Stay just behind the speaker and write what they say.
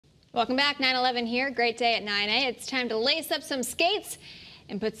Welcome back, 9/11 here. Great day at 9A. It's time to lace up some skates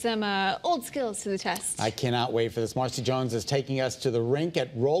and put some old skills to the test. I cannot wait for this. Marcy Jones is taking us to the rink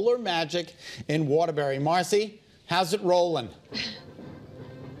at Roller Magic in Waterbury. Marcy, how's it rolling?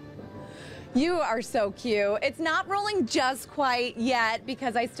 You are so cute. It's not rolling just quite yet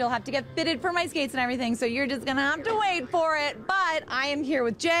because I still have to get fitted for my skates and everything, so you're just gonna have to wait for it. But I am here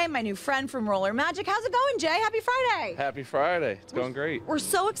with Jay, my new friend from Roller Magic. How's it going, Jay? Happy Friday. Happy Friday. It's going great. We're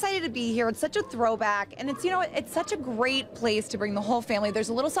so excited to be here. It's such a throwback, and it's, you know, it's such a great place to bring the whole family. There's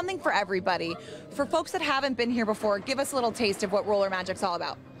a little something for everybody. For folks that haven't been here before, give us a little taste of what Roller Magic's all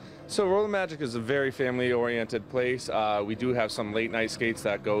about. So Roller Magic is a very family-oriented place. We do have some late-night skates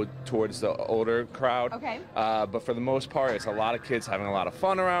that go towards the older crowd. Okay. But for the most part, it's a lot of kids having a lot of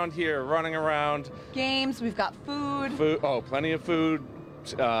fun around here, running around. Games, we've got food. Oh, plenty of food.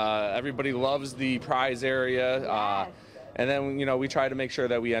 Everybody loves the prize area. Yes. And then, you know, we try to make sure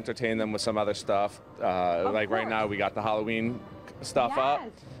that we entertain them with some other stuff. Like right now, we got the Halloween stuff up.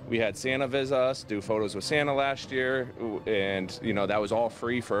 We had Santa visit us, do photos with Santa last year, and, you know, that was all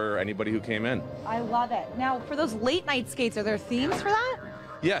free for anybody who came in. I love it. Now, for those late night skates, are there themes for that?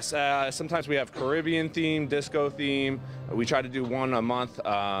 Yes, sometimes we have Caribbean theme, disco theme. We try to do one a month,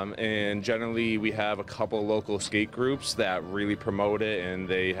 and generally we have a couple local skate groups that really promote it, and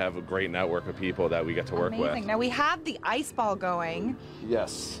they have a great network of people that we get to work with. Now we have the ice ball going.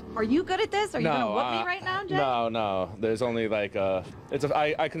 Yes. Are you good at this? Are you going to whoop me right now, Jay? No. There's only like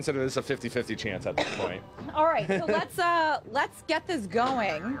I consider this a 50-50 chance at this point. All right, so let's get this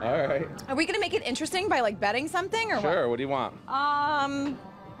going. All right. Are we going to make it interesting by like betting something or what? Sure. What do you want?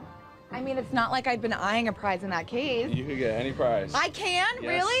 I mean, it's not like I've been eyeing a prize in that case. You could get any prize. I can? Yes,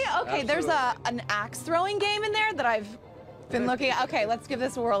 really? Okay, there's an axe throwing game in there that I've been looking at. Okay, let's give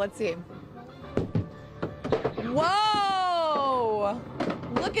this a whirl. Let's see. Whoa!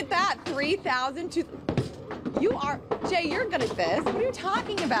 Look at that, 3,000. You are, Jay, you're good at this. What are you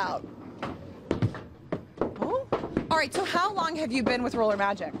talking about? Oh. All right, so how long have you been with Roller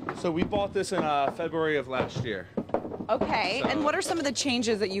Magic? So we bought this in February of last year. Okay, so, and what are some of the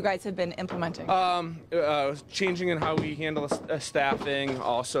changes that you guys have been implementing? Changing in how we handle staffing.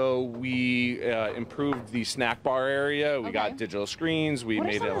 Also, we improved the snack bar area. We got digital screens. We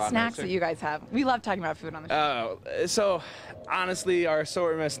made it a lot nicer. What are some of the snacks that you guys have? We love talking about food on the show. So, honestly, our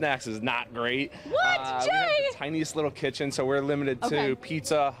assortment of snacks is not great. What, Jay? We have the tiniest little kitchen, so we're limited to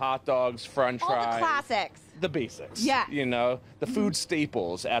pizza, hot dogs, French fries. All the classics. The basics. Yeah. You know, the food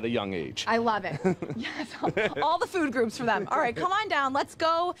staples at a young age. I love it. Yes, all the food groups for them. All right, come on down. Let's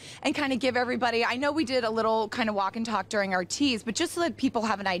go and kind of give everybody, I know we did a little kind of walk and talk during our teas, but just so that people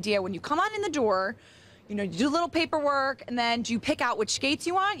have an idea, when you come on in the door, you know, you do a little paperwork, and then do you pick out which skates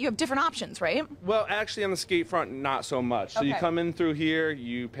you want? You have different options, right? Well, actually, on the skate front, not so much. So you come in through here,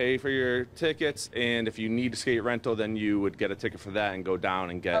 you pay for your tickets, and if you need a skate rental, then you would get a ticket for that and go down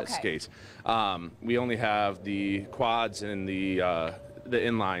and get skates. We only have the quads and the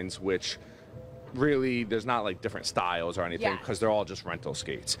inlines, which really there's not like different styles or anything because they're all just rental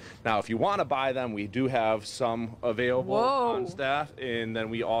skates. Now, if you want to buy them, we do have some available on staff, and then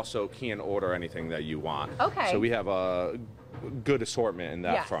we also can order anything that you want. So we have a good assortment in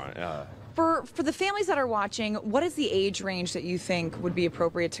that front. For the families that are watching, what is the age range that you think would be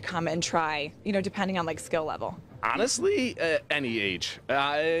appropriate to come and try, you know, depending on like skill level? Honestly, any age.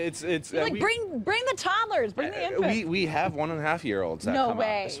 It's like bring the toddlers, bring the infants. We have 1.5-year-olds that come out.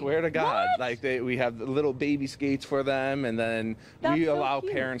 I swear to God, like we have little baby skates for them, and then we allow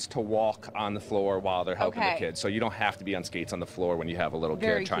parents to walk on the floor while they're helping the kids. So you don't have to be on skates on the floor when you have a little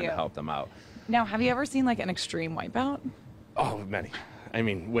kid trying to help them out. Now, have you ever seen like an extreme wipeout? Oh, many. I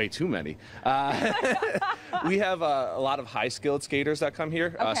mean, way too many. We have a lot of high-skilled skaters that come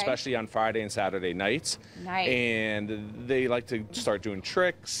here, especially on Friday and Saturday nights. And they like to start doing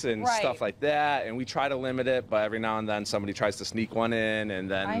tricks and stuff like that. And we try to limit it, but every now and then somebody tries to sneak one in,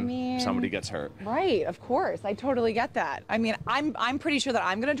 and then somebody gets hurt. Right, of course. I totally get that. I mean, I'm pretty sure that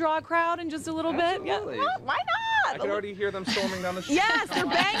I'm going to draw a crowd in just a little bit. Yeah, well, why not? I can already hear them storming down the street. Yes, they're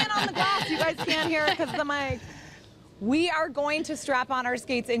banging on the glass. You guys can't hear it because of the mic. We are going to strap on our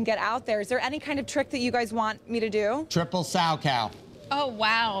skates and get out there. Is there any kind of trick that you guys want me to do? Triple sow cow. Oh,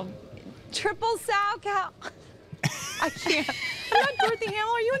 wow. Triple sow cow. I can't. You're not Dorothy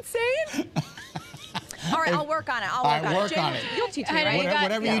Hamill. Are you insane? All right, I'll work on it. I'll work on it. You'll teach me, right?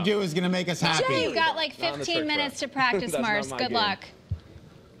 Whatever you do is going to make us happy. Jay, you've got like 15 minutes to practice, Mars. Good luck.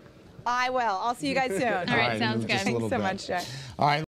 I will. I'll see you guys soon. All right, sounds good. Thanks so much, Jay. All right.